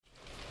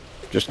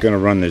Just going to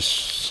run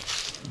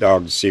this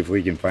dog to see if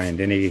we can find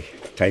any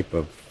type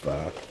of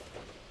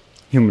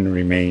human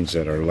remains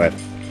that are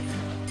left.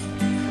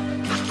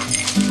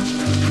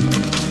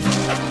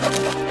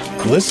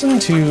 Listen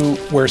to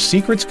Where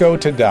Secrets Go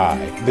to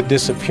Die, The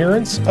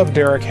Disappearance of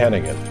Derek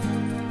Hennigan.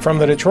 From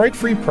the Detroit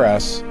Free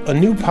Press, a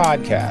new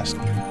podcast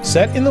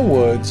set in the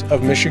woods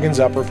of Michigan's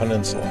Upper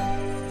Peninsula.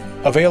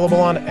 Available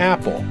on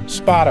Apple,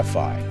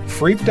 Spotify,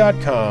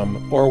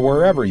 Freep.com, or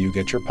wherever you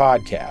get your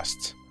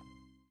podcasts.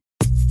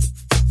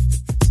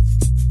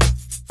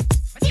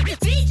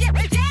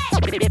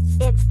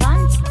 It's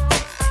fun.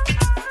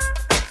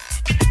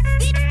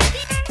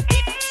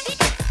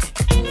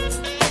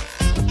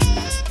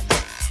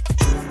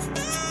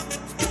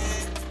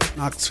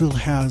 Knoxville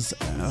has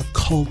a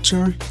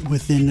culture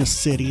within the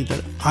city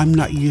that I'm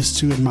not used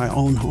to in my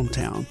own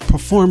hometown.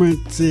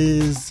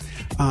 Performances,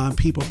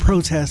 people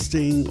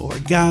protesting or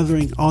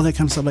gathering, all that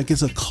kind of stuff. Like,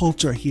 it's a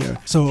culture here.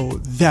 So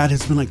that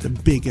has been like the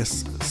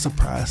biggest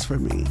surprise for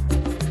me.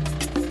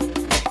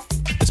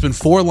 It's been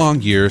 4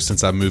 long years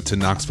since I moved to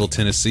Knoxville,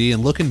 Tennessee,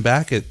 and looking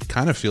back, it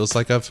kind of feels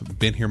like I've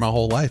been here my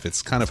whole life.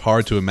 It's kind of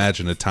hard to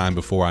imagine a time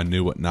before I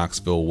knew what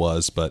Knoxville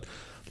was, but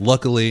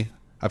luckily,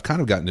 I've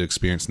kind of gotten to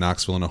experience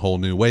Knoxville in a whole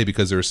new way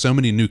because there are so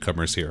many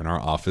newcomers here in our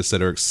office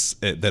that are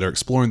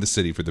exploring the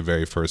city for the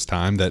very first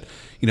time that,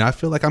 I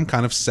feel like I'm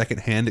kind of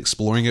secondhand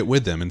exploring it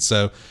with them. And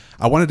so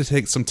I wanted to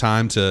take some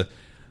time to,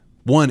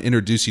 one,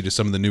 introduce you to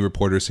some of the new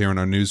reporters here in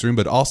our newsroom,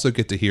 but also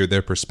get to hear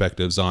their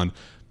perspectives on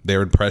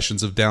their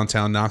impressions of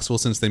downtown Knoxville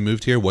since they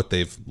moved here, what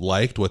they've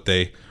liked, what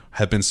they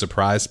have been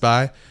surprised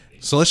by.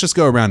 So let's just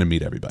go around and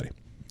meet everybody.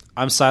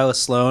 I'm Silas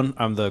Sloan.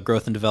 I'm the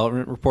growth and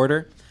development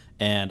reporter,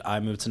 and I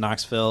moved to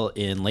Knoxville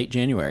in late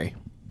January.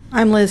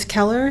 I'm Liz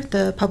Keller,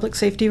 the public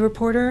safety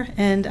reporter,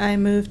 and I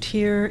moved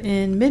here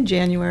in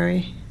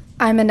mid-January.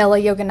 I'm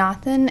Anila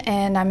Yoganathan,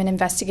 and I'm an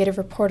investigative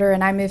reporter,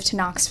 and I moved to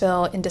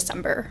Knoxville in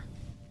December.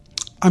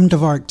 I'm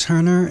Devark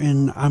Turner,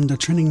 and I'm the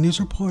trending news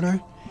reporter,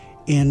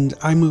 and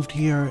I moved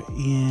here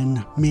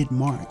in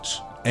mid-March.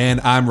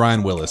 And I'm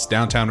Ryan Willis,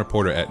 downtown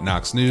reporter at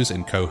Knox News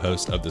and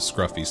co-host of the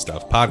Scruffy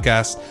Stuff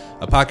podcast,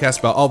 a podcast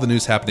about all the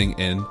news happening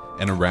in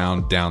and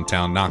around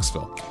downtown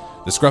Knoxville.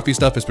 The Scruffy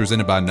Stuff is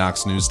presented by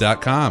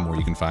KnoxNews.com, where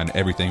you can find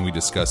everything we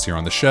discuss here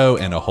on the show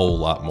and a whole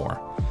lot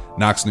more.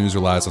 Knox News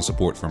relies on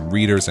support from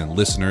readers and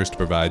listeners to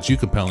provide you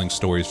compelling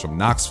stories from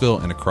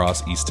Knoxville and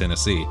across East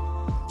Tennessee.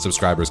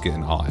 Subscribers get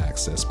an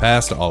all-access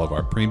pass to all of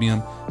our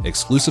premium,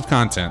 exclusive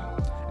content,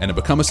 and to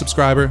become a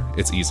subscriber,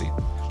 it's easy.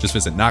 Just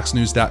visit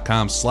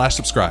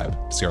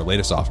KnoxNews.com/subscribe to see our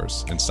latest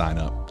offers and sign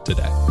up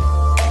today.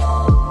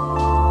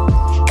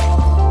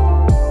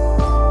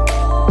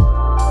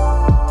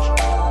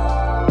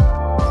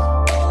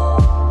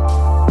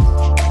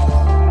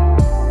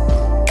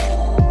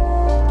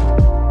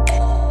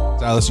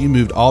 Silas, you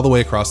moved all the way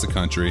across the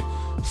country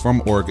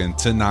from Oregon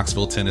to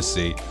Knoxville,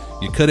 Tennessee.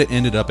 You could have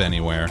ended up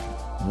anywhere.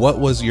 What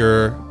was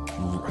your,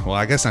 well,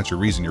 I guess not your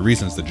reason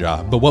is the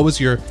job, but what was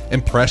your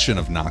impression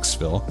of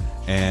Knoxville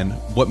and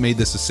what made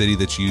this a city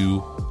that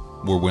you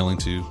were willing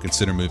to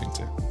consider moving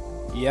to?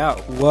 Yeah,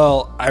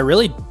 well, I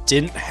really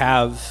didn't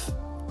have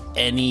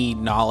any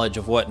knowledge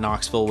of what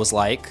Knoxville was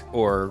like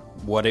or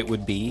what it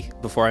would be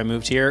before I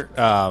moved here.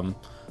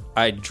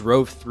 I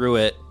drove through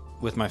it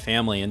with my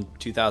family in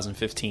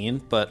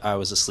 2015, but I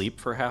was asleep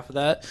for half of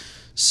that.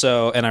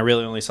 So, and I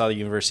really only saw the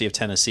University of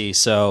Tennessee.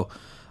 So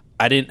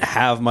I didn't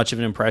have much of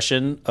an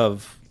impression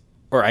of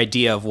or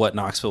idea of what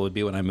Knoxville would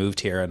be when I moved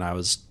here. And I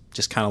was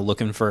just kind of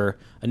looking for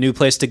a new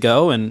place to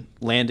go and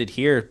landed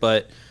here.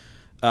 But,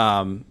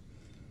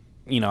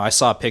 I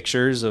saw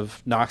pictures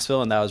of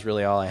Knoxville and that was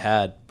really all I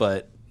had.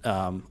 But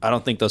I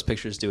don't think those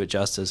pictures do it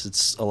justice.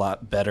 It's a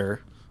lot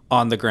better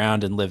on the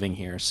ground and living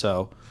here.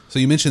 So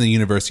you mentioned the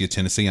University of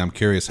Tennessee. I'm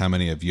curious how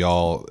many of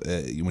y'all,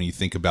 when you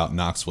think about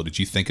Knoxville, did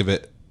you think of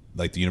it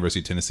like the University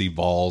of Tennessee,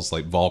 Vols,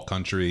 like Vol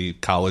Country,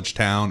 college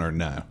town, or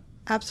no?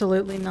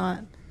 Absolutely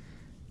not.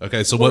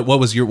 Okay, so what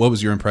was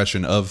your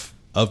impression of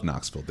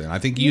Knoxville then? I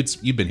think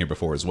you've been here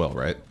before as well,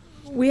 right?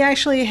 We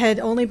actually had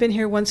only been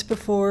here once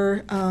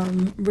before,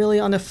 really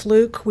on a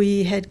fluke.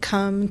 We had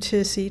come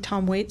to see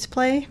Tom Waits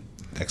play.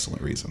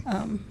 Excellent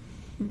reason.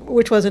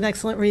 Which was an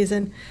excellent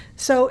reason.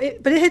 But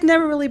it had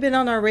never really been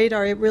on our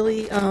radar. It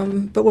really,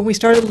 but when we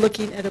started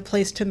looking at a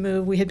place to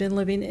move, we had been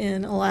living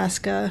in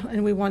Alaska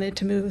and we wanted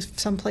to move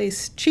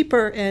someplace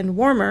cheaper and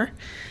warmer.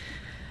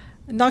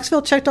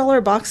 Knoxville checked all our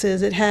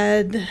boxes. It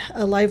had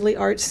a lively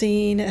art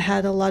scene. It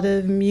had a lot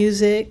of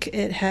music.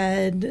 It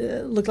had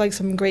looked like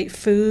some great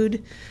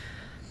food.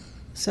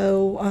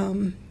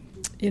 So,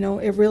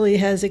 it really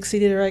has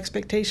exceeded our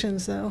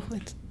expectations, though.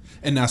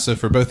 And now, so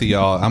for both of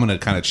y'all, I'm going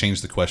to kind of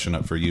change the question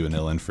up for you,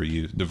 Anil, and for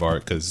you, Devark,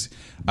 because,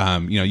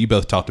 you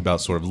both talked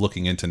about sort of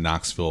looking into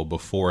Knoxville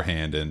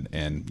beforehand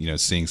and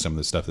seeing some of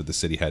the stuff that the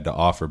city had to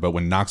offer. But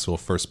when Knoxville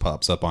first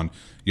pops up on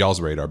y'all's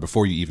radar,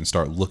 before you even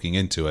start looking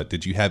into it,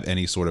 did you have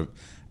any sort of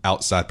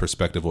outside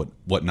perspective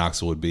what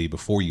Knoxville would be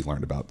before you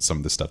learned about some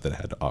of the stuff that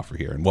it had to offer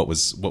here? And what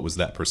was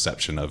that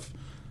perception of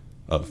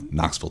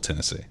Knoxville,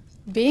 Tennessee?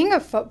 Being a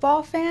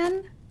football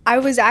fan, I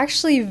was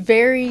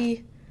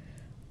actually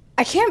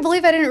I can't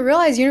believe I didn't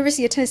realize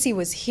University of Tennessee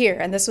was here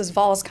and this was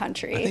Vols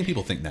country. I think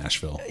people think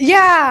Nashville.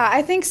 Yeah,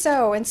 I think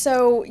so. And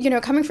so,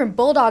 coming from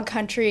Bulldog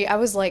country, I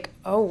was like,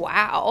 oh,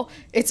 wow,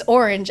 it's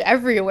orange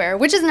everywhere,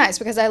 which is nice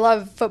because I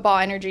love football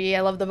energy.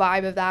 I love the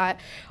vibe of that.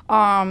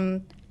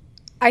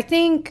 I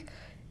think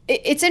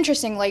it's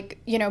interesting,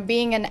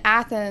 being in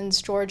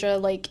Athens,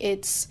 Georgia,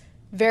 it's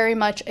very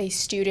much a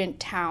student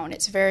town.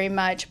 It's very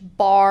much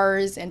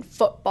bars and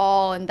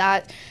football, and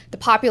that the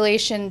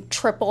population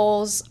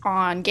triples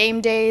on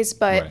game days.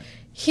 But Right.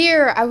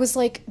 Here, I was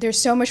like,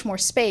 there's so much more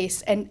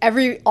space, and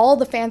all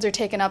the fans are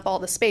taking up all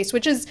the space,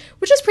 which is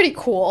pretty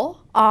cool.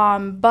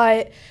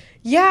 But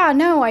yeah,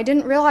 no, I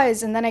didn't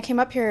realize. And then I came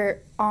up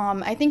here.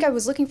 I think I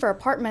was looking for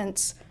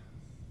apartments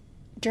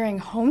during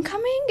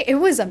homecoming. It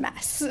was a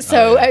mess.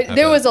 So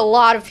there was a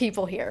lot of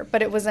people here,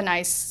 but it was a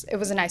nice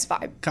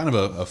vibe. Kind of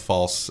a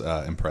false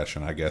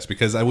impression, I guess,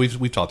 because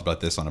we've talked about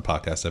this on a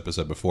podcast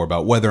episode before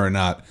about whether or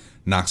not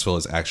Knoxville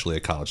is actually a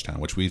college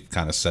town, which we've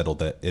kind of settled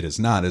that it is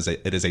not.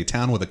 It is a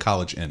town with a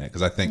college in it,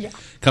 because I think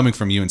coming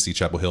from UNC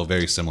Chapel Hill,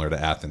 very similar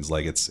to Athens,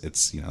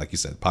 it's like you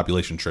said,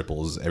 population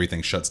triples,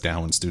 everything shuts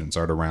down when students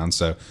aren't around.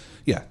 So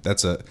yeah,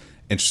 that's a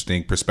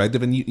interesting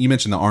perspective. And you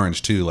mentioned the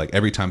orange too. Like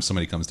every time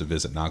somebody comes to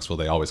visit Knoxville,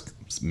 they always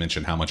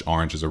mention how much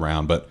orange is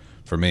around. But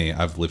for me,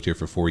 I've lived here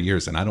for 4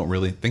 years and I don't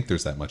really think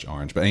there's that much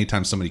orange. But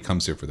anytime somebody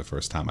comes here for the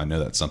first time, I know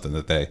that's something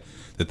that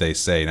they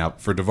say. Now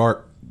for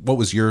DeVart, what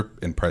was your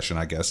impression,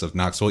 I guess, of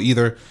Knoxville,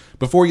 either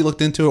before you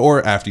looked into it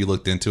or after you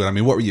looked into it? I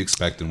mean, what were you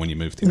expecting when you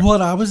moved here?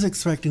 What I was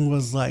expecting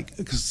was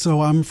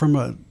so I'm from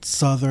a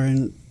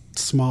southern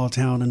small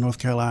town in North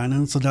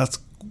Carolina, so that's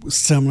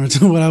similar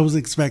to what I was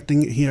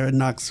expecting here in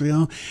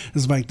Knoxville.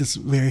 It's like this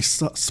very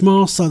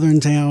small southern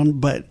town,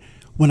 but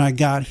when I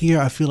got here,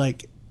 I feel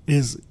like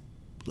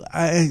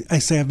I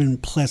say I've been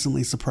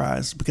pleasantly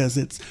surprised because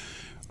it's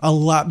a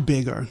lot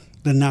bigger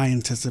than I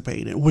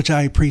anticipated, which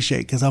I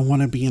appreciate because I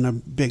want to be in a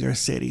bigger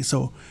city.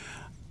 So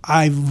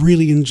I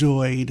really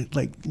enjoyed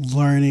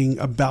learning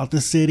about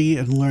the city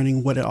and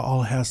learning what it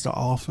all has to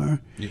offer.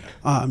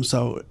 Yeah.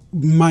 So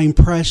my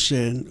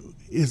impression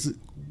is,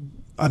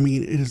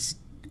 it is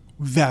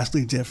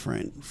vastly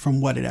different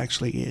from what it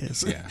actually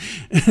is. Yeah.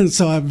 And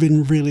so I've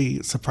been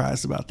really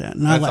surprised about that.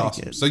 And that's I like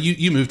awesome. it. So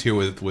you moved here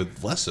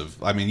with less of,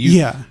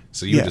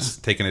 so you were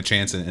just taking a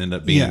chance and ended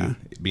up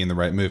being the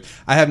right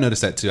move. I have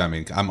noticed that too. I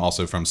mean, I'm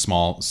also from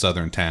small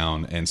southern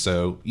town. And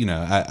so,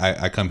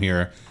 I come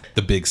here,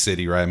 the big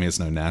city, right? I mean, it's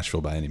no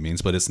Nashville by any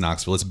means, but it's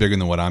Knoxville. It's bigger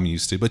than what I'm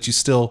used to, but you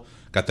still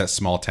got that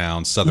small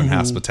town, southern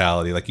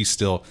hospitality. Like you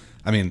still,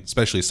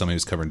 especially as somebody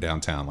who's covering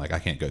downtown, I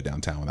can't go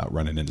downtown without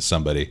running into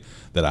somebody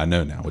that I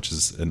know now, which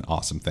is an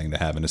awesome thing to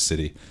have in a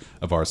city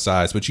of our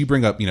size. But you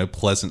bring up,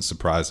 pleasant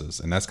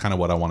surprises, and that's kind of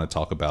what I want to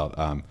talk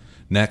about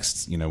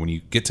next. When you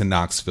get to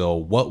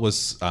Knoxville, what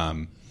was,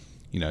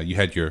 you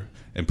had your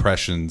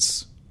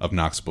impressions of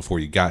Knoxville before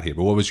you got here,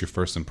 but what was your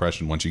first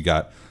impression once you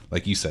got,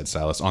 like you said,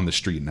 Silas, on the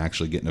street and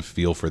actually getting a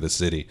feel for the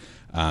city?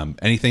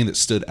 Anything that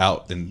stood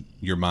out in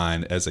your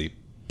mind as a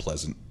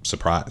pleasant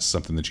surprise,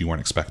 something that you weren't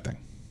expecting?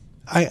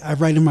 I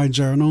write in my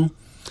journal,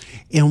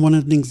 and one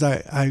of the things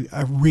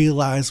I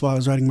realized while I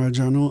was writing my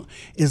journal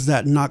is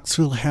that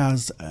Knoxville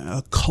has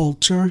a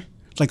culture,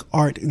 like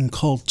art and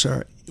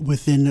culture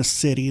within the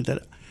city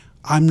that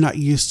I'm not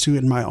used to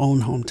in my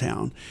own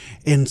hometown.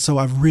 And so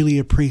I've really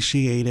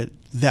appreciated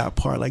that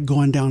part, like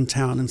going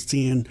downtown and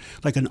seeing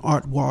an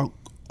art walk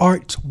or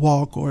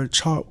a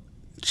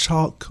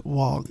chalk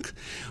walk,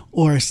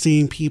 or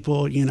seeing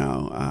people,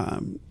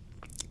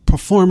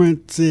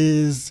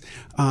 performances,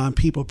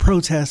 people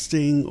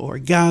protesting or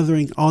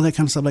gathering, all that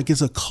kind of stuff.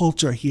 It's a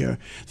culture here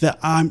that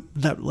I'm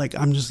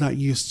just not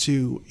used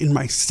to in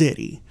my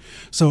city.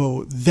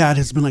 So that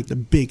has been the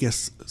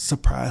biggest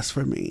surprise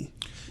for me.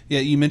 Yeah,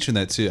 you mentioned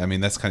that too.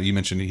 That's kind of, you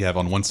mentioned you have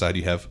on one side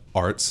you have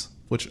arts,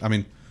 which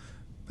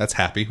that's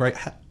happy, right?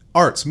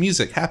 Arts,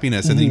 music,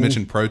 happiness, and then you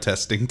mentioned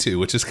protesting too,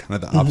 which is kind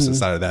of the opposite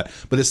side of that.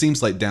 But it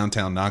seems like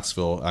downtown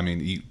Knoxville,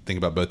 you think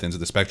about both ends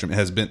of the spectrum,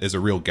 is a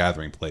real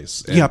gathering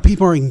place. And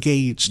people are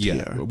engaged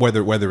here.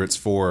 Whether it's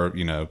for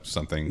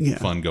something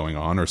fun going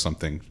on or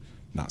something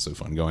not so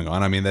fun going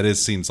on. That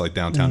seems like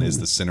downtown is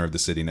the center of the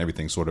city, and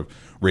everything sort of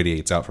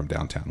radiates out from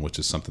downtown, which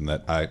is something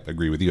that I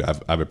agree with you.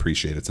 I've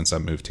appreciated since I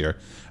moved here.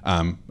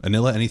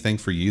 Anila, anything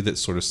for you that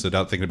sort of stood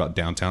out thinking about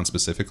downtown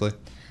specifically?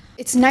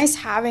 It's nice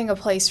having a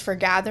place for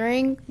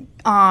gathering.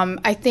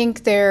 I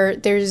think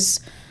there's,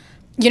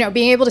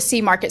 being able to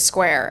see Market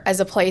Square as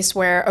a place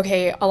where,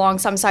 okay, along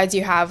some sides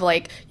you have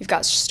you've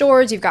got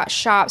stores, you've got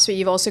shops, but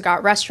you've also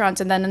got restaurants.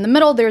 And then in the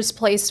middle, there's a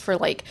place for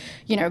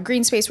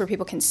green space where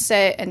people can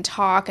sit and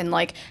talk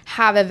and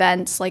have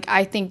events.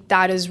 I think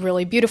that is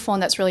really beautiful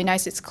and that's really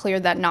nice. It's clear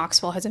that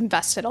Knoxville has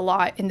invested a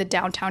lot in the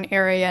downtown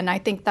area. And I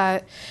think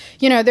that,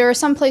 there are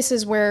some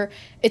places where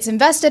it's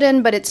invested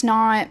in, but it's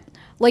not.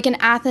 In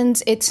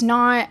Athens, it's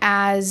not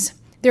as,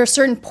 there are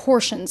certain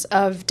portions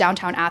of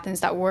downtown Athens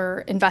that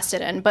were invested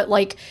in, but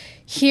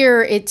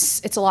here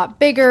it's a lot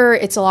bigger,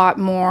 it's a lot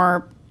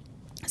more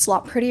it's a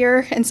lot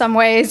prettier in some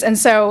ways. And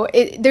so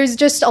there's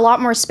just a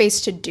lot more space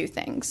to do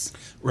things.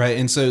 Right.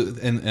 And so,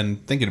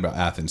 and thinking about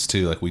Athens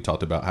too, like we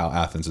talked about how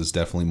Athens is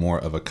definitely more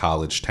of a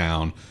college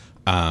town,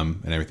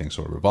 and everything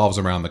sort of revolves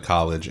around the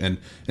college. And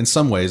in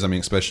some ways, I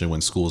mean, especially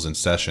when school's in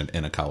session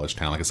in a college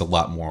town, like it's a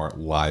lot more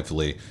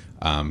lively,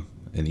 and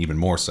even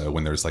more so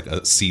when there's like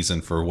a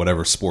season for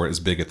whatever sport is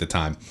big at the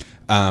time.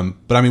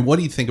 But I mean, what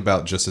do you think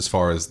about just as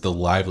far as the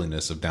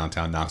liveliness of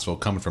downtown Knoxville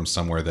coming from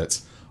somewhere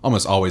that's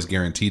almost always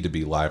guaranteed to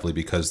be lively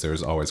because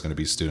there's always going to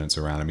be students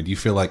around? I mean, do you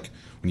feel like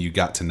when you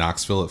got to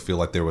Knoxville, it feel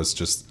like there was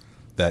just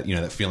that, you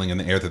know, that feeling in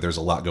the air that there's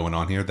a lot going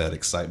on here, that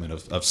excitement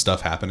of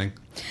stuff happening?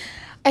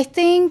 I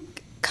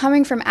think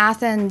coming from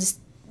Athens,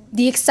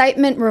 the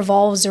excitement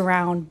revolves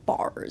around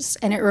bars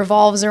and it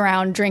revolves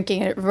around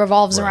drinking. It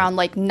revolves around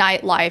like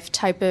nightlife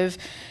type of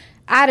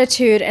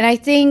attitude. And I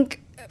think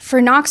for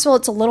Knoxville,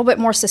 it's a little bit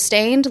more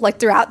sustained, like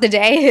throughout the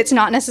day. It's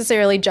not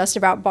necessarily just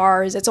about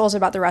bars. It's also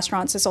about the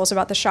restaurants. It's also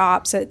about the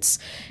shops. It's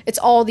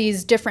all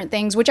these different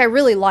things, which I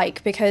really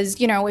like because,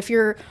 you know, if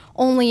you're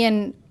only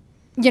in,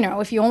 you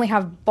know, if you only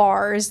have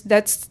bars,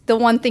 that's the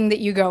one thing that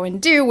you go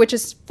and do, which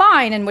is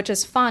fine and which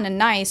is fun and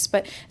nice.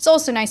 But it's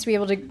also nice to be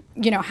able to,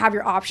 you know, have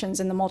your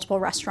options in the multiple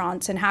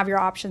restaurants and have your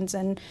options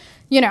in,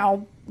 you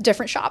know,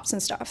 different shops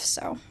and stuff.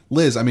 So,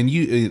 Liz, I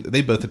mean,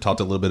 they both have talked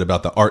a little bit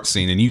about the art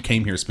scene, and you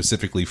came here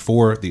specifically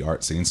for the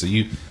art scene, so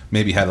you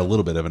maybe had a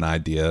little bit of an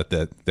idea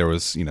that there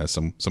was, you know,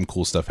 some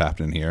cool stuff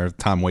happening here.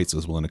 Tom Waits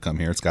was willing to come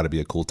here. It's got to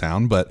be a cool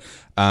town. But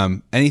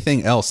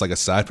anything else, like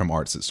aside from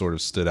arts, that sort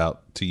of stood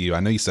out to you? I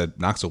know you said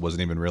Knoxville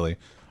wasn't even really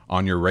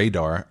on your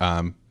radar,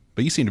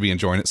 but you seem to be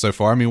enjoying it so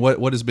far. I mean,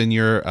 what has been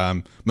your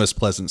most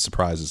pleasant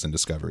surprises and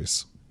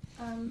discoveries?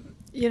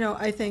 You know,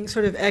 I think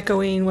sort of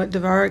echoing what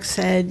Devarik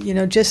said, you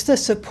know, just the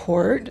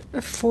support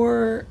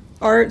for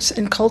arts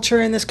and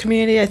culture in this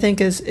community, I think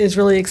is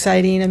really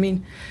exciting. I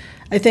mean,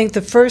 I think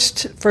the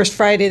first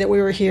Friday that we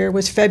were here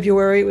was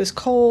February. It was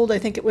cold. I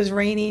think it was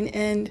raining,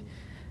 and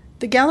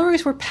the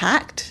galleries were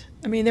packed.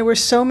 I mean, there were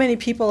so many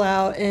people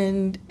out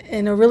and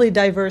a really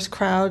diverse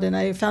crowd, and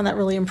I found that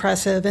really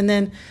impressive. And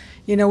then,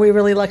 you know, we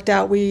really lucked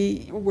out.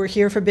 We were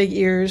here for Big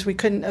Ears. We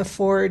couldn't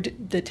afford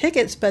the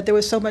tickets, but there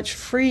was so much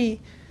free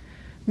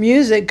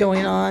music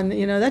going on,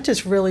 you know, that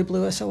just really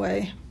blew us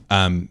away.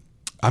 I'm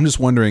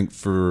just wondering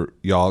for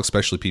y'all,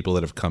 especially people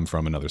that have come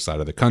from another side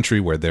of the country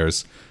where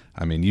there's,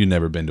 I mean, you've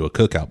never been to a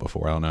cookout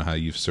before. I don't know how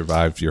you've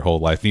survived your whole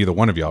life. Neither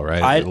one of y'all,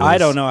 right? I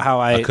don't know how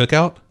A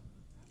cookout?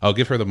 I'll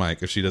give her the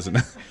mic if she doesn't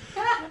know.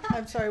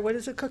 I'm sorry, what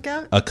is a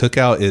cookout? A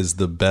cookout is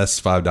the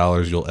best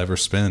 $5 you'll ever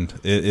spend.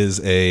 It is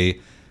a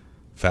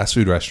fast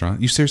food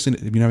restaurant. You seriously,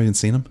 have you not even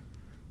seen them?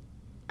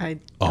 I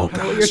don't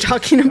know what you're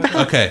talking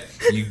about. Okay,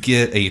 you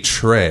get a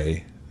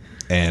tray,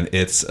 and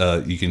it's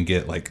you can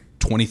get like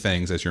 20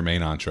 things as your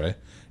main entree,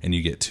 and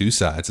you get 2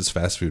 sides. It's a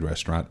fast food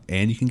restaurant,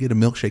 and you can get a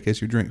milkshake as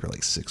your drink for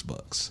like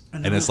 $6,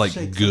 and it's like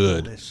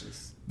good.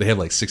 They have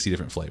like 60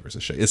 different flavors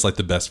of shake. It's like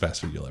the best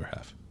fast food you'll ever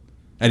have.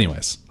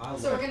 Anyways,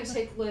 so we're gonna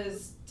take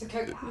Liz to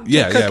cook.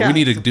 Yeah, we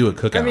need to do a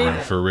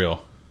cookout for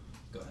real.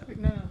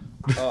 No.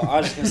 Oh, I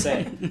was just gonna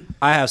say,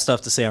 I have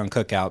stuff to say on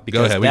Cookout because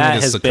Go ahead.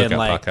 that has been Cookout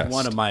like podcast.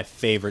 one of my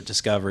favorite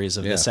discoveries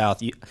of the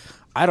South.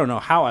 I don't know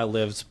how I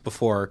lived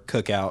before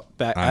Cookout.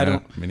 I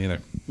don't. Me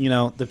neither. You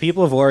know, the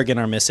people of Oregon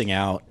are missing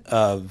out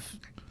of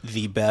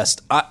the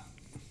best.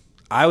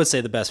 I would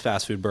say the best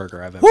fast food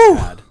burger I've ever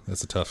had.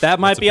 That's a tough. That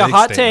might be a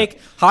hot take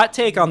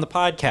on the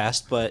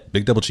podcast, but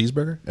Big double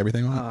cheeseburger,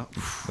 everything on it.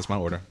 That's my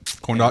order.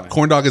 Corn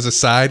dog as a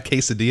side,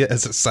 quesadilla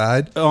as a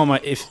side. oh my!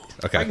 If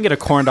I can get a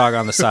corn dog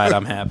on the side,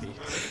 I'm happy.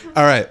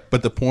 All right,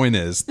 but the point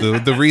is,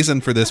 the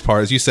reason for this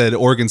part is you said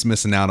Oregon's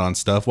missing out on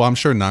stuff. Well, I'm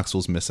sure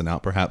Knoxville's missing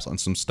out perhaps on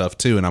some stuff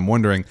too, and I'm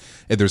wondering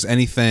if there's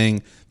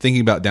anything,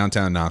 thinking about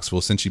downtown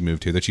Knoxville since you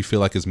moved here, that you feel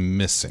like is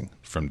missing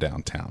from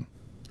downtown.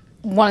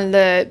 One of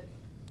the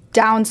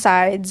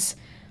downsides,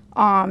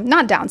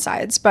 not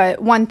downsides,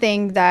 but one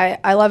thing that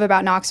I love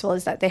about Knoxville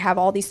is that they have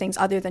all these things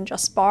other than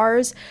just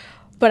bars.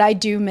 But I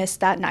do miss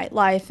that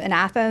nightlife in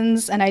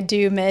Athens, and I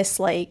do miss,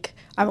 like,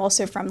 I'm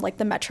also from like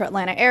the metro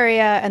Atlanta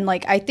area, and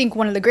like I think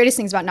one of the greatest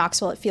things about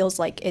Knoxville, it feels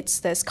like it's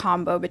this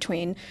combo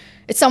between,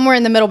 it's somewhere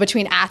in the middle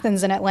between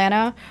Athens and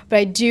Atlanta, but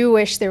I do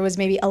wish there was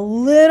maybe a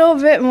little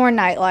bit more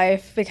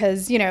nightlife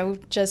because, you know,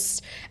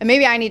 just, and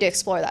maybe I need to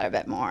explore that a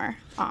bit more.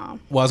 Well,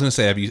 I was going to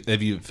say,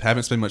 if you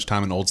haven't spent much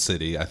time in Old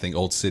City, I think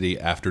Old City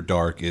after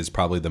dark is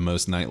probably the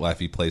most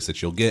nightlifey place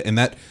that you'll get, and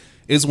that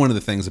is one of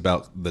the things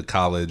about the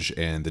college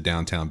and the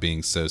downtown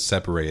being so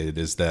separated,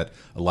 is that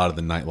a lot of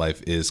the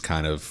nightlife is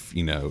kind of,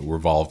 you know,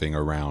 revolving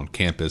around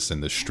campus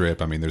and the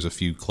Strip. I mean, there's a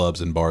few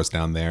clubs and bars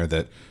down there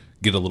that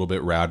get a little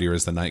bit rowdier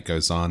as the night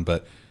goes on.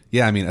 But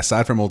yeah, I mean,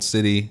 aside from Old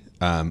City,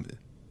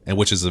 and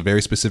which is a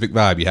very specific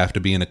vibe, you have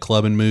to be in a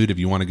clubbing mood if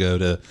you want to go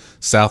to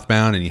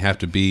Southbound, and you have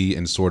to be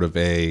in sort of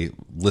a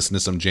listen to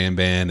some jam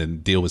band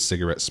and deal with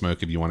cigarette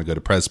smoke if you want to go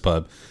to Prez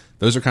Pub.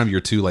 Those are kind of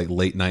your two like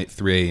late night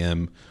 3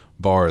 a.m.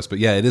 bars. But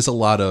yeah, it is a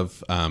lot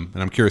of and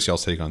I'm curious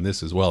y'all's take on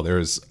this as well. There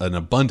is an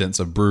abundance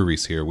of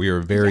breweries here. We are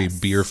a very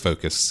beer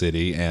focused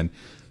city, and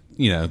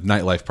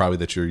nightlife probably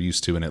that you're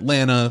used to in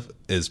Atlanta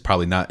is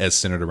probably not as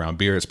centered around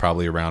beer. It's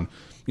probably around,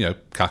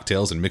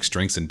 cocktails and mixed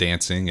drinks and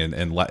dancing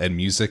and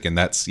music. And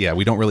that's,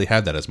 we don't really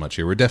have that as much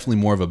here. We're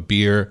definitely more of a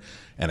beer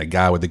and a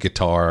guy with a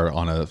guitar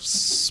on a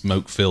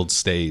smoke-filled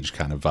stage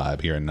kind of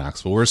vibe here in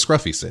Knoxville. We're a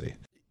scruffy city.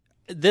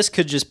 This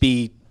could just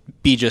be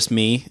just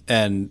me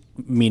and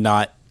me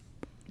not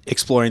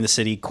exploring the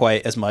city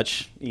quite as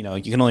much.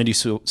 You can only do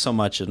so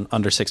much in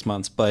under 6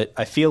 months, but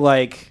I feel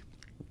like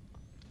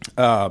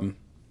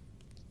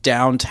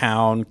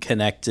downtown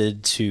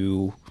connected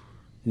to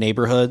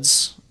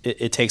neighborhoods,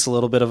 it takes a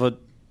little bit of a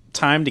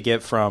time to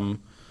get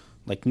from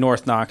like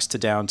North Knox to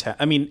downtown.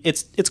 I mean,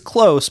 it's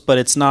close, but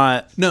it's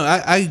not. No,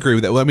 I agree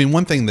with that. Well, I mean,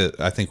 one thing that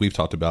I think we've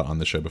talked about on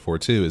the show before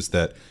too is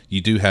that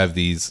you do have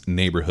these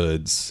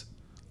neighborhoods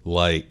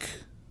like,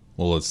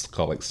 well, let's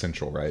call it like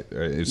Central, right?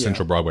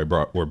 Central Broadway,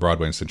 where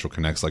Broadway and Central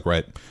connects, like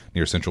right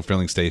near Central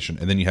Filling Station.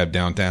 And then you have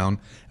downtown,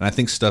 and I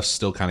think stuff's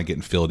still kind of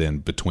getting filled in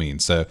between.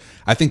 So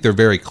I think they're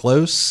very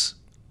close,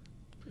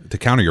 to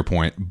counter your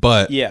point,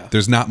 but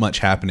there's not much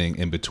happening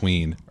in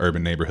between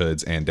urban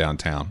neighborhoods and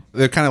downtown.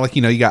 They're kind of like,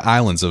 you got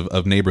islands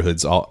of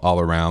neighborhoods all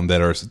around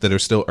that are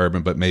still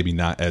urban, but maybe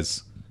not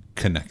as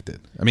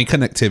connected. I mean,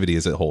 connectivity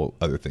is a whole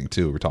other thing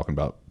too. We're talking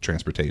about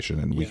transportation,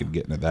 and we could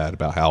get into that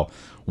about how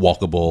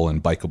walkable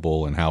and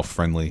bikeable and how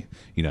friendly,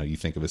 you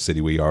think of a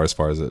city we are as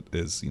far as it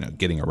is,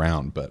 getting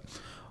around. But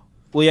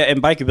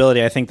and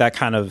bikeability, I think that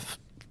kind of,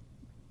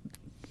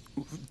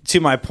 to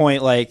my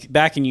point, like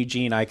back in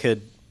Eugene, I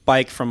could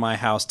bike from my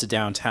house to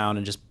downtown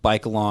and just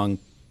bike along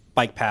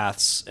bike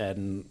paths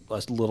and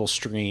a little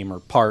stream or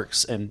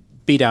parks and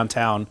be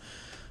downtown.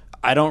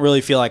 I don't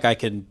really feel like I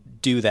can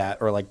do that,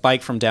 or like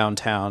bike from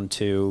downtown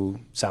to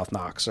South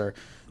Knox. Or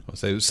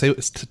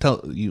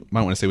you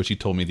might want to say what you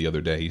told me the other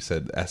day. You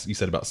said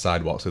about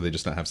sidewalks, so they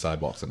just not have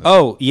sidewalks in it.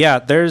 Oh yeah,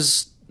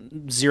 there's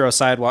zero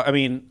sidewalk. I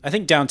mean, I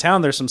think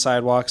downtown there's some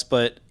sidewalks,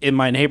 but in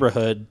my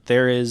neighborhood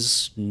there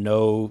is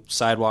no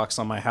sidewalks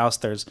on my house.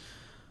 There's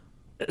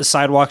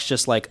sidewalks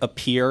just like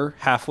appear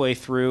halfway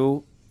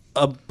through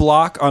a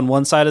block on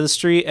one side of the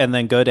street and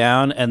then go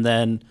down, and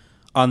then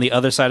on the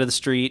other side of the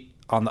street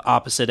on the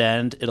opposite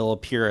end it'll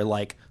appear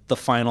like the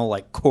final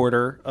like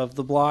quarter of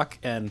the block,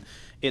 and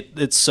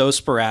it's so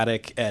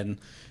sporadic, and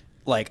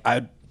like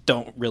I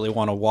don't really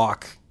want to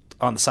walk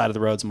on the side of the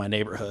roads in my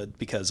neighborhood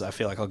because I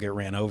feel like I'll get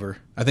ran over.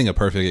 I think a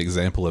perfect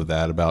example of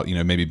that about,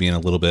 maybe being a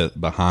little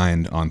bit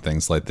behind on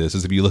things like this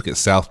is if you look at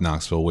South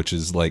Knoxville, which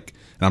is like,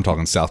 and I'm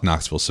talking South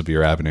Knoxville,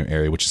 Sevier Avenue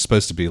area, which is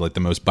supposed to be like the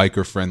most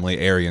biker friendly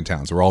area in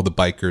town, where all the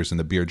bikers and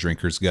the beer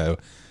drinkers go.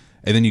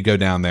 And then you go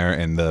down there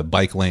and the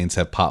bike lanes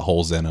have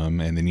potholes in them.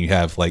 And then you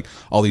have like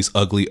all these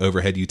ugly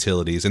overhead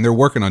utilities. And they're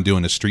working on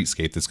doing a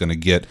streetscape that's going to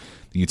get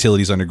the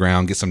utilities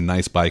underground, get some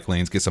nice bike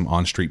lanes, get some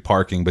on-street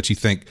parking. But you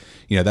think,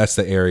 that's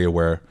the area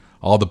where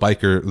all the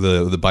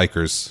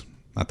bikers,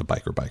 not the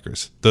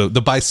bikers,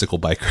 the bicycle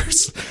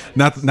bikers,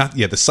 not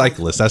the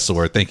cyclists. That's the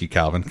word. Thank you,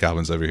 Calvin.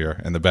 Calvin's over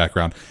here in the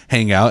background,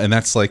 hang out. And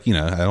that's like,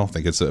 I don't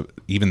think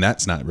even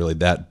that's not really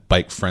that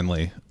bike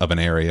friendly of an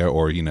area,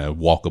 or,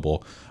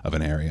 walkable of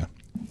an area.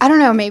 I don't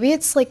know, maybe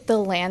it's like the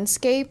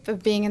landscape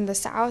of being in the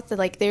South.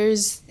 Like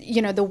there's,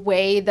 the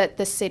way that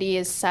the city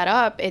is set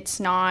up, it's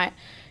not,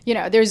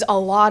 there's a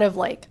lot of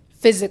like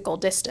physical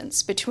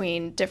distance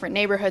between different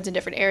neighborhoods and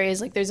different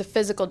areas. Like there's a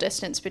physical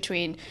distance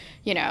between,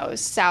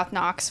 South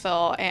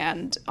Knoxville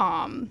and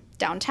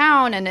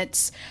downtown.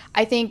 And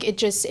I think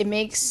it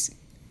makes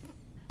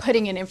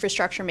putting in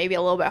infrastructure maybe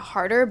a little bit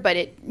harder, but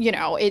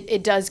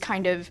it does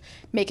kind of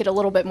make it a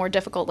little bit more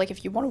difficult. Like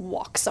if you want to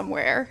walk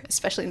somewhere,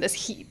 especially in this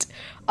heat,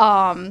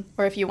 or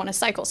if you want to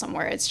cycle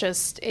somewhere,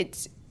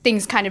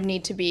 things kind of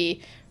need to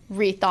be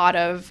rethought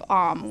of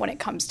when it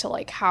comes to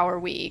like, how are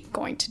we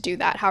going to do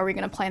that? How are we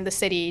going to plan the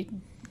city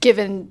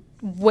given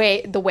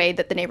the way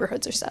that the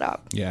neighborhoods are set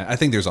up? Yeah, I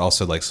think there's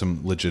also like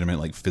some legitimate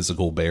like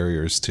physical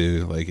barriers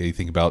too. Like you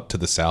think about, to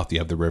the south you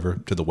have the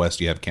river, to the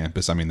west you have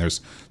campus. I mean,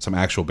 there's some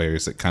actual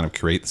barriers that kind of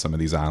create some of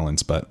these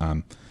islands, but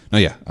no,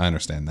 yeah, I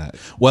understand that.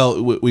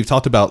 Well, we've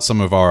talked about some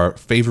of our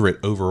favorite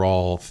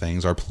overall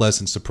things, our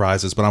pleasant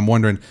surprises, but I'm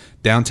wondering,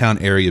 downtown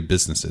area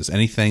businesses,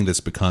 anything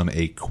that's become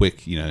a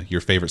quick, your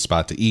favorite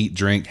spot to eat,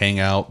 drink, hang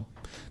out,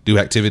 do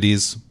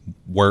activities,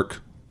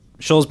 work.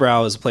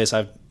 Shoalsbrow is a place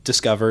I've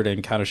discovered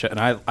and kind of and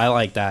I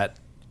like that,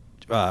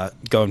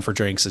 going for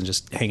drinks and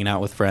just hanging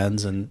out with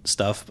friends and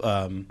stuff.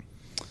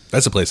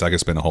 That's a place I could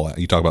spend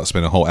you talk about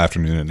spending a whole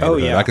afternoon in the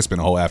neighborhood. I could spend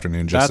a whole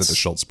afternoon just at the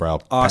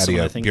Schultzbrow awesome.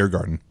 patio beer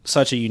garden.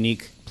 Such a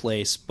unique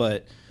place,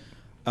 but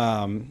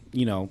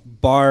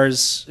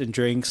bars and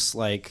drinks,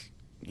 like,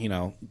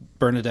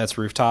 Bernadette's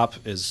Rooftop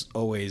is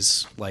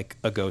always like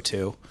a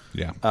go-to.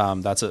 Yeah.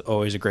 That's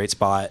always a great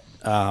spot.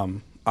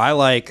 I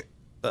like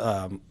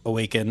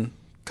Awaken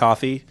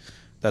Coffee.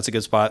 That's a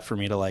good spot for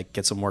me to like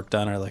get some work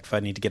done, or like if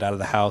I need to get out of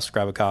the house,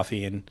 grab a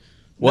coffee. And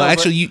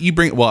you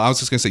bring. Well, I was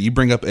just gonna say you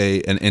bring up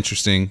an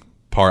interesting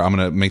part. I'm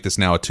gonna make this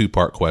now a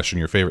 2-part question: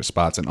 your favorite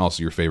spots and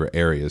also your favorite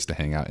areas to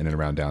hang out in and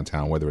around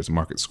downtown, whether it's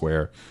Market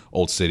Square,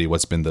 Old City.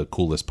 What's been the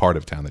coolest part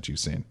of town that you've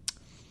seen?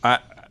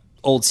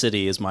 Old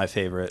City is my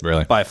favorite,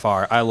 Really? by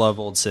far. I love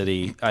Old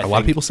City. A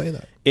lot of people say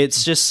that.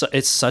 It's just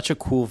it's such a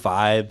cool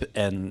vibe,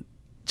 and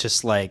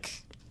just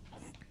like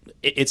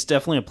it's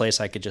definitely a place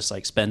I could just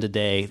like spend a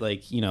day,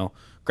 like, you know,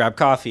 grab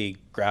coffee,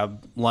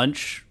 grab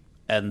lunch,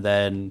 and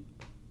then,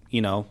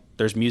 you know,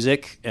 there's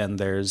music and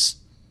there's,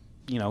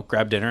 you know,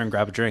 grab dinner and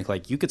grab a drink.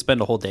 Like, you could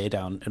spend a whole day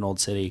down in Old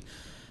City,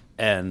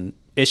 and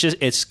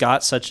it's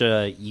got such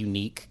a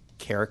unique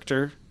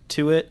character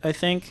to it, I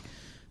think,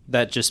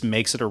 that just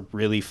makes it a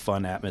really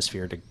fun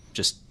atmosphere to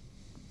just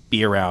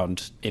be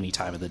around any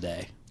time of the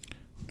day.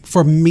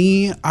 For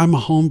me, I'm a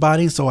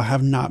homebody, so I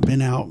have not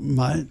been out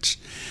much.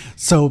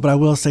 So, but I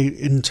will say,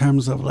 in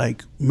terms of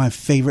like my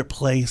favorite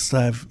place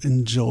I've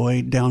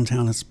enjoyed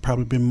downtown has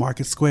probably been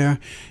Market Square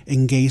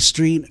and Gay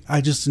Street. I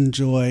just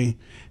enjoy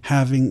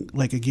having,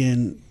 like,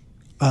 again,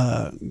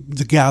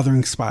 the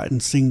gathering spot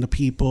and seeing the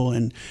people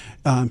and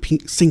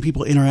seeing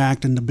people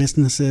interact in the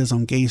businesses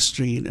on Gay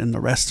Street and the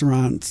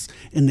restaurants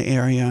in the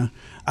area.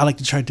 I like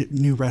to try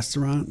new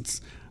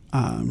restaurants.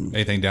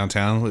 Anything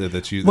downtown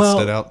that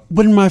stood out?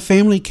 When my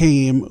family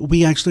came,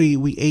 we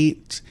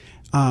ate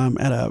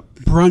at a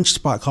brunch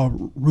spot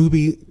called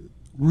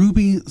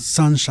Ruby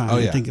Sunshine,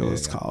 I think it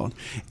was called,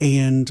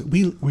 and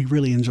we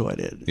really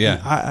enjoyed it.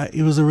 Yeah,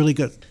 it was a really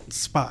good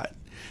spot.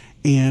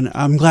 And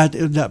I'm glad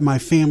that my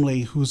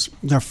family,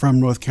 they're from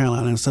North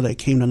Carolina, so they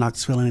came to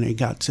Knoxville and they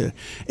got to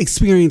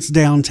experience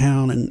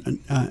downtown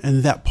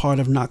and that part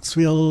of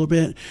Knoxville a little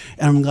bit.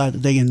 And I'm glad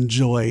that they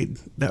enjoyed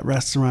that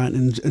restaurant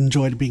and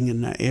enjoyed being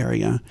in that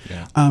area.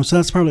 Yeah. So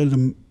that's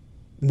probably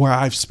where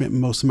I've spent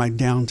most of my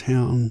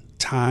downtown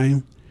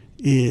time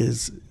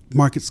is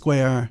Market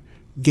Square,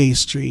 Gay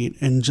Street,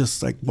 and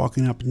just like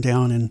walking up and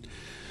down and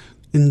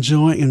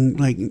enjoying and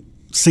like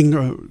seeing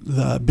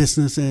the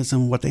businesses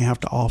and what they have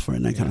to offer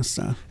and that kind of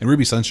stuff. And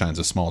Ruby Sunshine's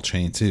a small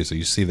chain too, so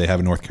you see they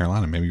have in North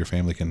Carolina. Maybe your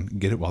family can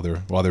get it while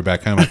they're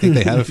back home. I think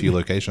they have a few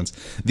locations.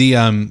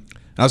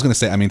 I was going to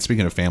say, I mean,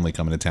 speaking of family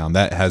coming to town,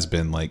 that has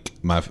been like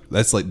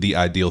that's like the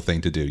ideal thing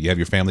to do. You have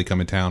your family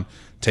come in town,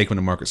 take them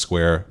to Market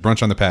Square,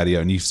 brunch on the patio,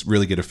 and you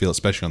really get a feel,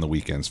 especially on the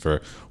weekends,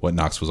 for what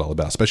Knoxville's all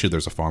about. Especially if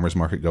there's a farmer's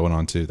market going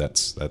on too.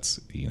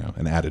 That's you know,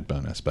 an added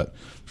bonus. But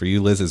for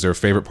you, Liz, is there a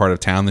favorite part of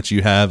town that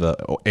you have,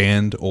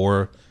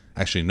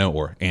 Actually,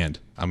 no, I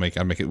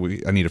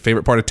need a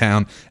favorite part of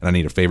town and I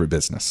need a favorite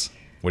business.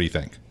 What do you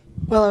think?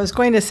 Well, I was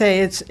going to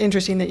say it's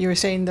interesting that you were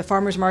saying the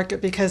farmers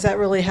market, because that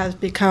really has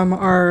become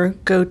our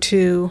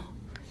go-to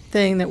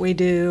thing that we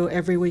do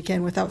every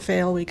weekend without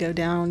fail. We go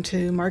down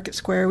to Market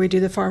Square. We do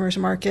the farmers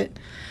market.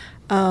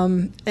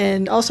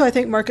 And also I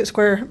think Market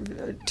Square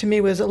to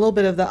me was a little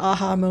bit of the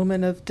aha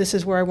moment of this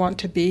is where I want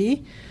to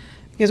be.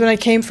 Because when I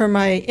came for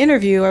my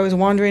interview, I was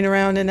wandering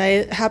around and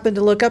I happened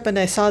to look up and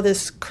I saw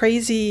this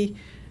crazy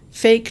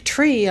fake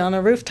tree on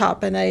a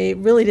rooftop, and I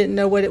really didn't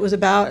know what it was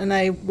about, and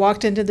I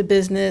walked into the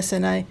business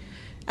and I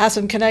asked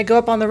them, can I go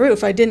up on the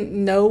roof? I didn't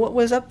know what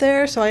was up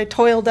there, so I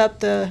toiled up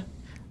the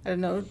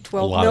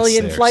 12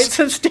 million flights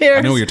of stairs.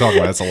 I know what you're talking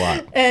about. That's a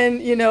lot. And,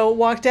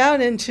 walked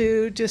out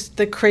into just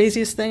the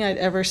craziest thing I'd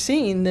ever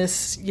seen,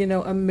 this,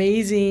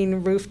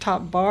 amazing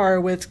rooftop bar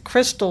with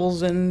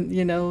crystals and,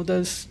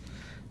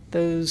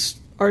 those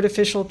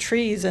artificial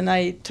trees. And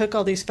I took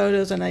all these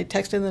photos and I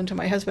texted them to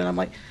my husband. I'm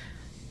like,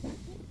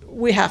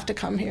 we have to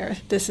come here.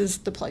 This is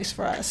the place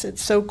for us.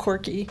 It's so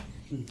quirky.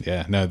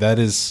 Yeah, no, that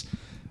is,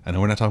 I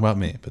know we're not talking about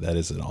me, but that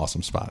is an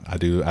awesome spot. I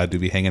do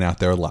be hanging out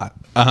there a lot.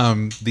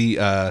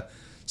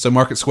 So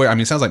Market Square, I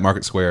mean, it sounds like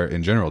Market Square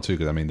in general too,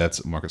 because I mean,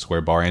 that's Market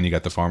Square bar and you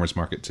got the farmers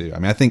market too. I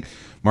mean, I think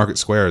Market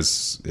Square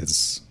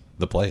is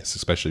the place,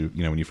 especially,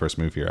 when you first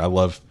move here.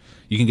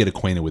 You can get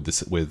acquainted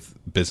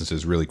with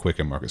businesses really quick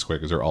in Market Square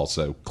because they're all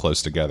so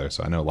close together.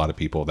 So I know a lot of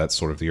people, that's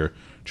sort of your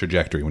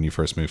trajectory when you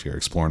first move here,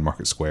 exploring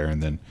Market Square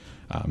and then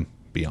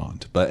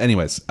beyond. But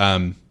anyways,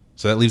 so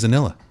that leaves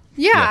Anila.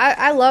 Yeah.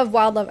 I love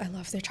Wild Love. I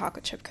love their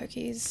chocolate chip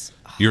cookies.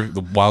 You're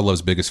the Wild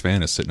Love's biggest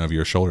fan is sitting over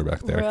your shoulder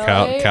back there.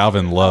 Really?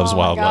 Calvin loves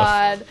Wild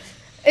Love.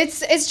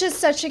 It's just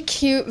such a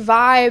cute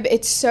vibe.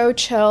 It's so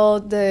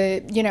chill.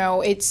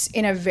 It's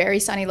in a very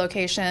sunny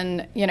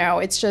location.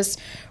 It's just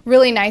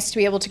really nice to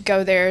be able to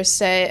go there,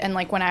 sit, and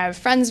like when I have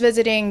friends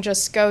visiting,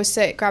 just go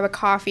sit, grab a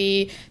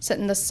coffee, sit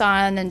in the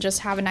sun, and just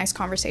have a nice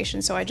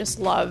conversation. So I just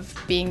love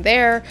being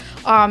there.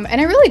 And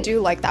I really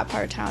do like that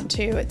part of town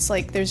too. It's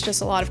like there's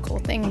just a lot of cool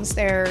things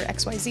there.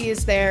 XYZ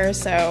is there.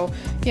 So,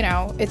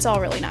 it's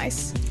all really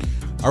nice.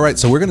 All right,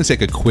 so we're going to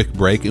take a quick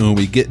break. And when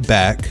we get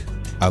back,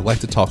 I'd like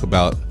to talk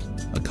about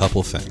a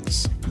couple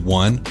things.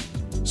 One,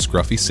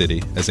 Scruffy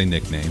City as a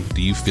nickname.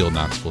 Do you feel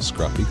Knoxville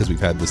scruffy? Because we've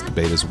had this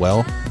debate as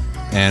well.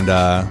 And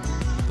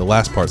the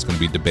last part's going to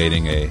be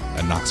debating a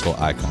Knoxville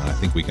icon. I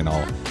think we can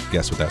all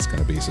guess what that's going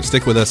to be. So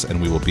stick with us,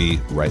 and we will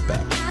be right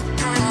back.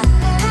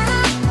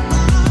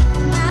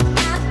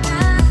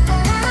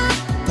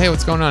 Hey,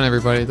 what's going on,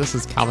 everybody? This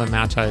is Calvin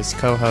Matchais,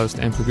 co-host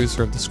and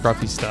producer of the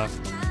Scruffy Stuff.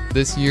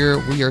 This year,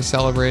 we are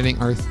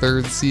celebrating our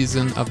third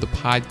season of the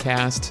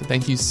podcast.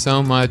 Thank you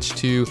so much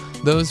to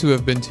those who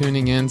have been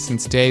tuning in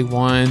since day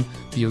one,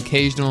 the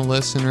occasional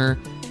listener,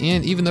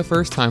 and even the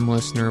first-time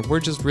listener, we're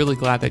just really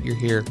glad that you're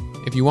here.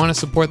 If you want to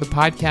support the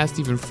podcast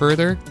even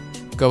further,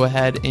 go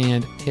ahead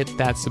and hit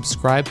that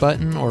subscribe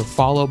button or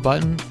follow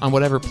button on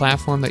whatever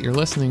platform that you're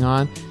listening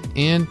on.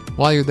 And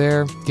while you're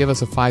there, give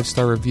us a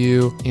 5-star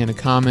review and a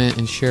comment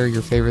and share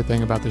your favorite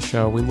thing about the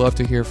show. We love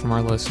to hear from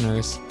our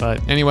listeners.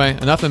 But anyway,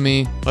 enough of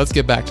me. Let's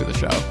get back to the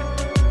show.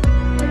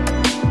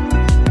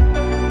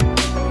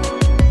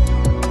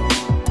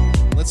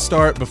 Let's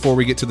start before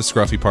we get to the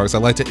scruffy parts. I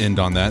like to end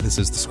on that. This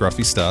is the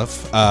scruffy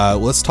stuff.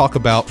 Let's talk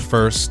about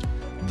first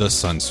the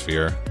sun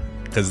sphere,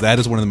 because that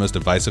is one of the most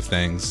divisive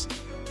things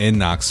in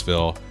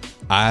Knoxville.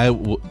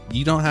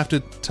 You don't have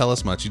to tell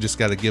us much. You just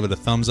got to give it a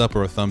thumbs up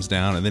or a thumbs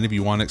down, and then if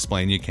you want to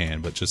explain, you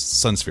can. But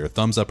just sun sphere,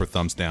 thumbs up or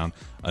thumbs down.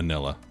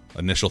 Anila,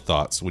 initial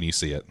thoughts when you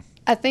see it.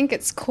 I think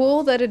it's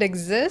cool that it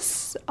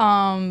exists,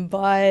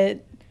 but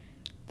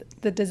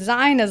the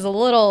design is a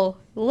little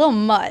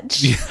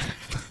much. Yeah.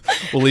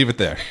 We'll leave it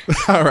there.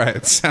 All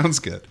right, sounds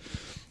good.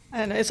 I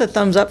don't know, it's a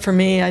thumbs up for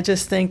me. I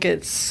just think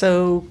it's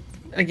so,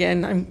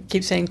 again, I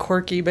keep saying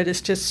quirky, but it's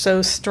just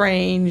so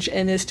strange,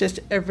 and it's just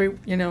every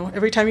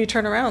time you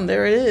turn around,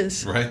 there it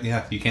is. Right,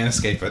 yeah, you can't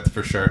escape it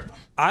for sure.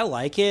 I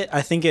like it.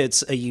 I think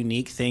it's a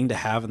unique thing to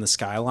have in the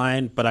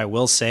skyline, but I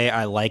will say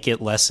I like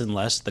it less and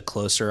less the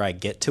closer I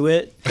get to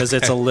it, because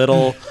it's a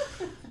little,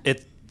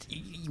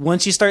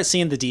 once you start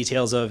seeing the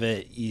details of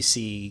it, you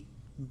see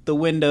the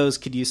windows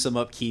could use some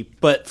upkeep,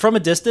 but from a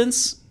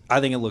distance, I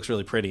think it looks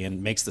really pretty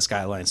and makes the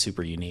skyline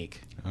super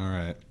unique. All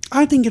right.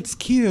 I think it's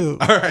cute.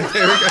 All right,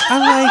 there we go.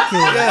 I like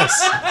it. Yes.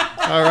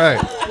 All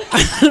right.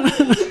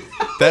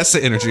 That's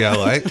the energy I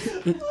like.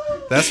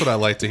 That's what I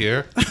like to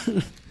hear.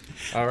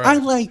 All right. I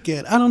like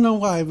it. I don't know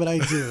why, but I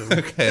do.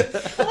 Okay.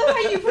 I love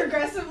how you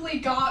progressively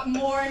got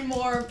more and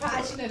more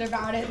passionate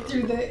about it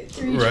through each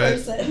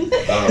person.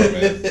 Oh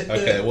man.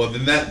 Okay. Well,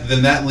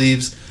 then that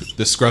leaves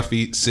the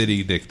Scruffy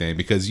City nickname,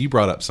 because you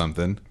brought up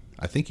something.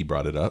 I think you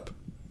brought it up.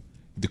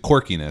 The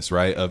quirkiness,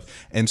 right?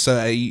 And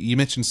so you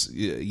mentioned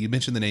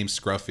the name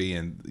Scruffy,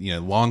 and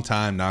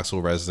longtime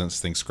Knoxville residents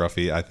think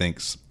Scruffy. I think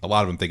a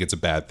lot of them think it's a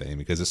bad thing,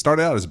 because it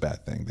started out as a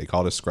bad thing. They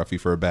called it Scruffy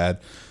for a bad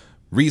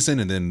reason,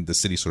 and then the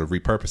city sort of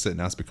repurposed it, and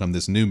now it's become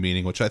this new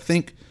meaning, which I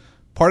think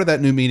part of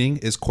that new meaning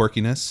is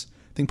quirkiness.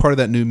 I think part of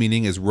that new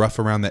meaning is rough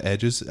around the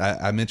edges.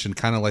 I mentioned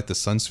kind of like the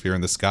sun sphere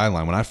and the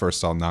skyline. When I first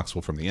saw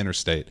Knoxville from the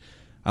interstate,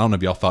 I don't know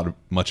if y'all thought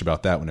much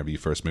about that whenever you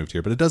first moved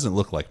here, but it doesn't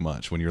look like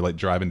much. When you're like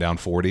driving down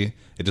 40,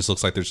 it just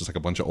looks like there's just like a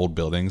bunch of old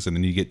buildings, and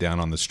then you get down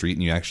on the street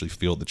and you actually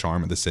feel the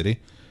charm of the city.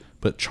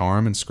 But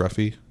charm and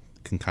scruffy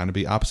can kind of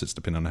be opposites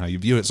depending on how you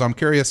view it. So I'm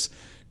curious,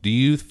 do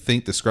you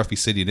think the Scruffy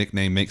City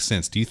nickname makes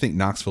sense? Do you think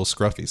Knoxville's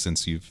scruffy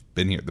since you've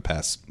been here the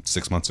past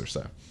 6 months or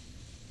so?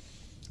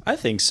 I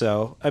think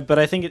so, but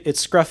I think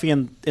it's scruffy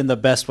in the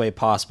best way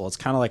possible. It's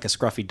kind of like a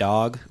scruffy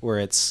dog, where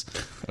it's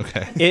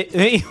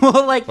okay.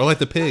 Well, like, or like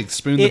the pig,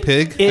 Spoon the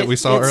pig that we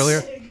saw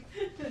earlier.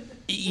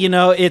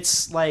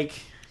 It's like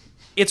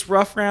it's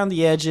rough around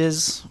the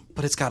edges,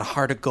 but it's got a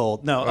heart of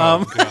gold. No,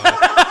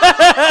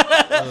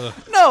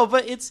 no,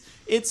 but it's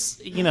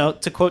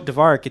to quote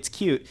Dvorak, it's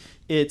cute.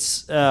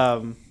 It's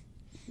I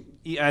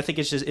think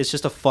it's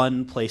just a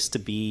fun place to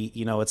be.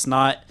 It's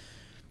not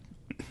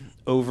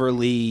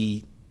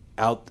overly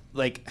out.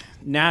 Like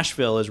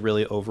Nashville is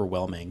really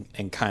overwhelming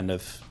and kind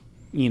of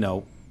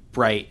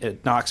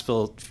bright.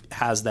 Knoxville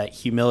has that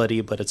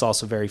humility, but it's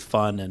also very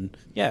fun, and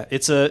yeah,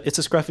 it's a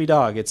scruffy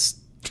dog. It's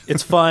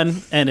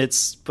fun, and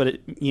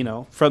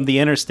from the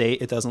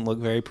interstate, it doesn't look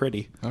very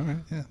pretty. All right,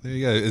 yeah, there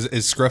you go. Is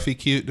Scruffy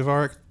cute,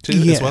 Dvorak, too?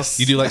 Yes. As well?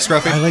 You do like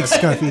Scruffy? I like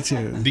Scruffy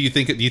too. Do you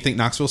think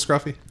Knoxville's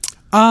scruffy?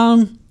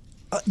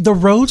 The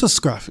roads are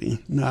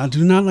scruffy. No, I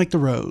do not like the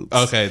roads.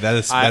 Okay, that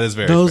is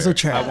very. Those fair. are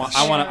trash.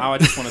 I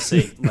just want to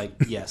say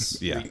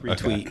yes. Yeah.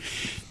 Retweet. Okay.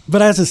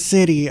 But as a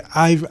city,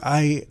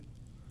 I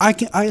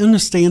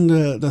understand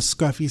the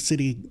Scruffy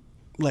City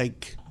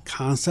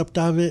concept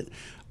of it,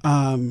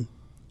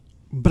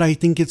 but I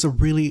think it's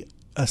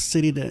a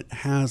city that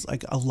has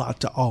a lot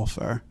to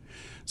offer.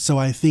 So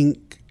I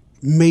think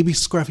maybe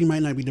scruffy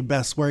might not be the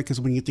best word, because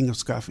when you think of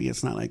scruffy,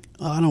 it's not like,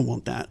 oh, I don't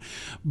want that,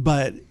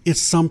 but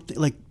it's something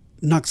like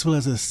Knoxville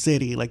as a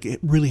city, it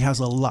really has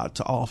a lot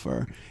to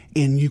offer,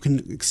 and you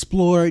can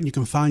explore it. You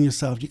can find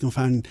yourself. You can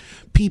find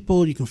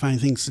people. You can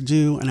find things to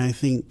do, and I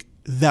think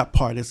that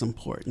part is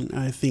important.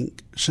 I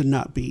think should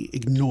not be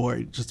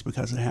ignored just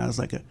because it has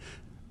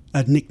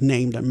a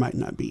nickname that might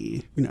not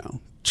be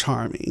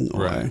charming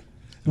or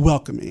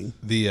welcoming.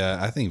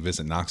 I think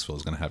Visit Knoxville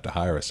is going to have to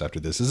hire us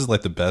after this. This is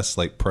the best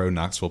pro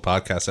Knoxville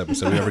podcast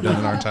episode we've ever done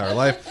in our entire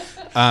life.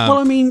 Well,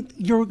 I mean,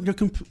 you're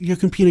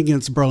competing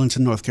against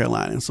Burlington, North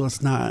Carolina, so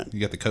it's not. You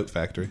got the Coat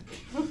Factory.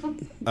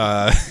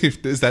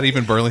 Is that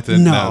even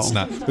Burlington? No, it's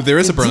not. But there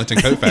is a Burlington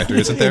Coat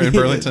Factory, isn't there, in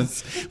Burlington?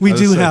 We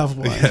do have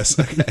one. Yes.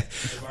 Okay.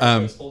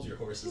 Hold your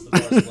horses. The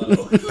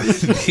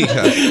bar's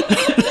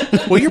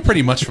low. Well, you're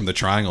pretty much from the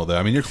Triangle, though.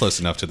 I mean, you're close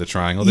enough to the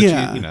Triangle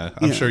that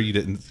I'm sure you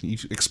didn't. You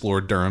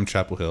explored Durham,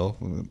 Chapel Hill,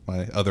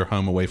 my other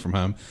home away from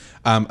home.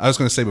 I was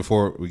going to say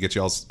before we get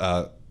y'all's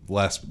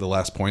the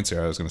last points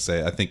here I was going to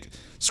say, I think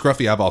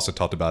scruffy I've also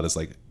talked about as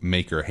like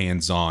maker,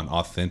 hands-on,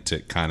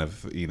 authentic kind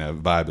of,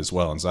 vibe as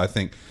well. And so I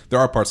think there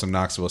are parts of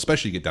Knoxville,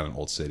 especially you get down in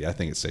Old City, I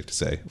think it's safe to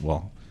say,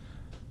 well,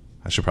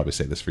 I should probably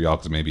say this for y'all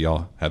because maybe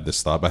y'all have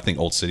this thought, but I think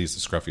Old City is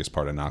the scruffiest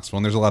part of Knoxville.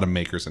 And there's a lot of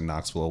makers in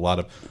Knoxville, a lot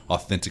of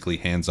authentically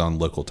hands-on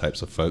local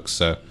types of folks.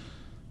 So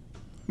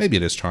maybe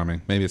it is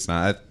charming. Maybe it's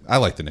not. I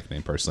like the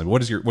nickname personally.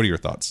 What are your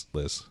thoughts,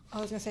 Liz?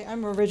 I was going to say,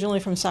 I'm originally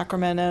from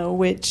Sacramento,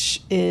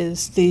 which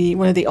is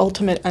one of the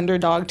ultimate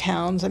underdog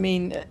towns. I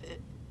mean,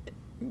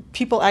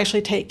 people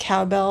actually take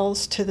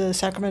cowbells to the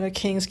Sacramento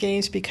Kings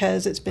games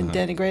because it's been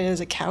denigrated as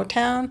a cow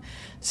town.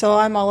 So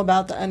I'm all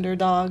about the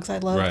underdogs. I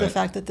love the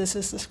fact that this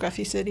is the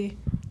scruffy city.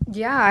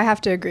 Yeah, I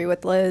have to agree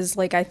with Liz.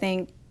 Like, I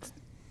think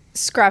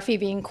scruffy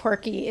being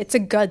quirky, it's a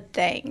good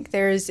thing.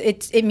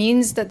 It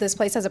means that this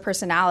place has a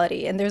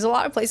personality, and there's a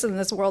lot of places in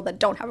this world that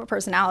don't have a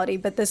personality,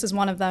 but this is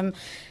one of them.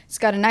 It's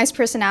got a nice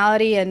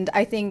personality, and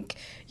I think,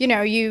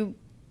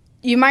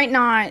 you might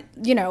not,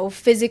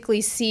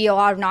 physically see a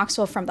lot of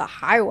Knoxville from the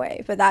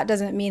highway, but that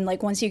doesn't mean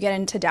like once you get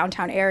into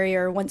downtown area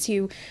or once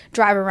you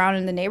drive around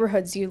in the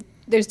neighborhoods,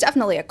 there's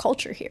definitely a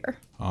culture here.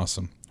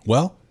 Awesome.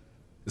 Well,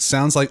 it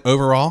sounds like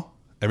overall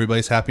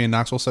everybody's happy in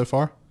Knoxville so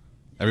far.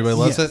 Everybody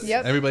loves it?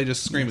 Yep. Everybody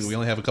just screaming. We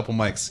only have a couple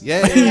mics.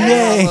 Yay!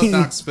 I love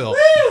Knoxville.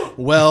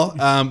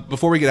 Well,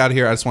 before we get out of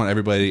here, I just want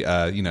everybody,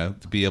 to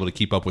be able to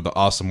keep up with the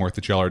awesome work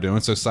that y'all are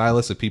doing. So,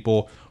 Silas, if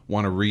people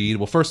want to read,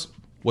 well, first,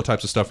 what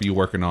types of stuff are you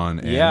working on,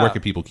 and where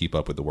can people keep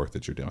up with the work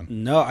that you're doing?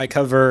 No, I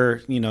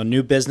cover,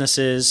 new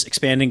businesses,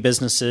 expanding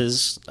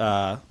businesses,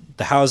 the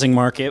housing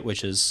market,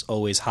 which is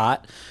always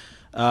hot.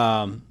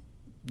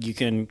 You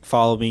can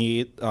follow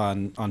me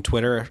on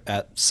Twitter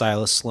at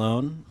Silas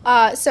Sloan.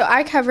 So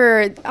I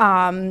cover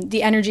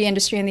the energy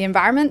industry and the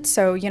environment.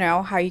 So,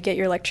 how you get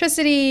your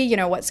electricity,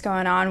 what's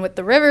going on with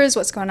the rivers,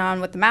 what's going on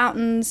with the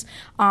mountains.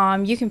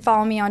 You can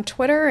follow me on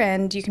Twitter,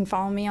 and you can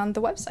follow me on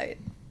the website.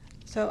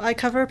 So I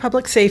cover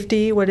public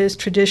safety, what is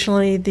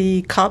traditionally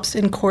the cops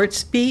in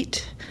courts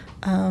beat.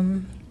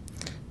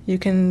 You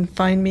can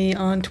find me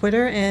on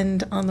Twitter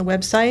and on the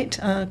website.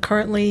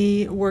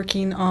 Currently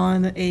working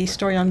on a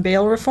story on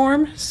bail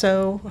reform,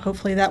 so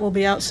hopefully that will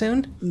be out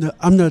soon.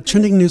 I'm the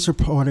trending news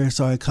reporter,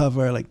 so I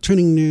cover like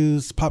trending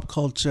news, pop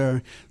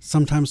culture,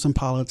 sometimes some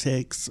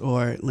politics,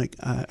 or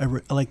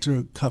I like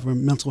to cover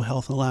mental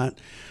health a lot.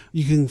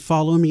 You can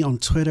follow me on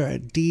Twitter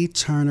at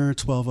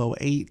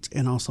dturner1208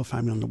 and also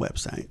find me on the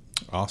website.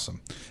 Awesome.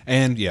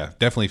 And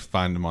definitely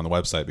find them on the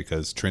website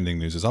because trending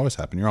news is always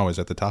happening. You're always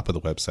at the top of the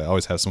website.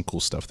 Always have some cool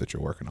stuff that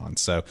you're working on.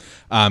 So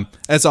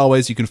as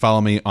always, you can follow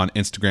me on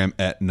Instagram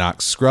at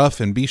knoxscruff,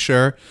 and be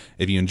sure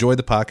if you enjoyed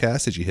the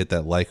podcast that you hit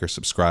that like or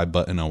subscribe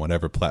button on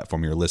whatever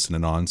platform you're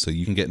listening on so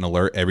you can get an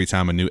alert every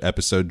time a new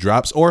episode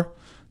drops, or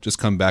just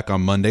come back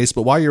on Mondays.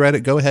 But while you're at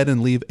it, go ahead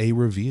and leave a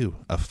review,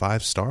 a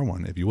 5-star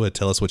one, if you would.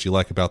 Tell us what you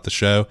like about the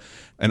show.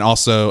 And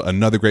also,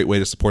 another great way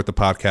to support the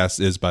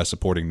podcast is by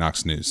supporting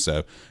Knox News.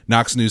 So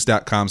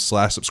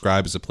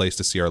knoxnews.com/subscribe is a place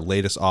to see our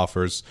latest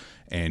offers,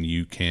 and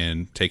you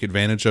can take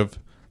advantage of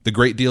the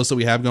great deals that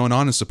we have going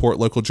on and support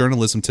local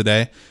journalism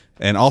today.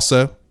 And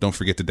also, don't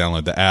forget to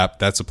download the app.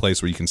 That's a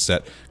place where you can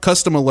set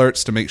custom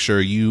alerts to make sure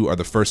you are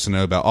the first to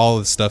know about all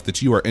of the stuff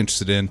that you are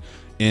interested in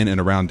and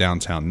around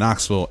downtown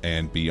Knoxville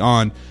and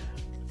beyond.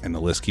 And the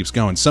list keeps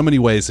going. So many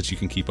ways that you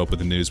can keep up with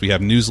the news. We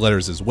have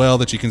newsletters as well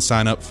that you can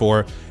sign up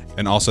for,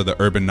 and also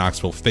the Urban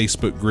Knoxville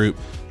Facebook group.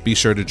 Be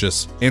sure to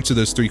just answer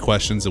those 3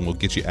 questions and we'll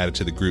get you added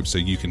to the group so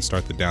you can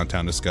start the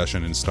downtown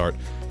discussion and start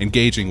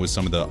engaging with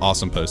some of the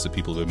awesome posts that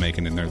people have been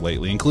making in there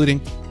lately, including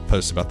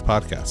posts about the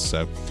podcast.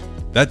 So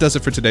that does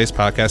it for today's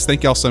podcast.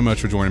 Thank y'all so much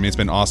for joining me. It's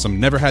been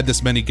awesome. Never had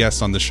this many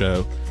guests on the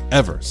show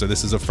ever. So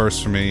this is a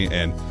first for me,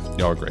 and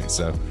y'all are great.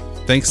 So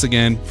thanks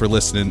again for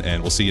listening,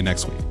 and we'll see you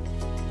next week.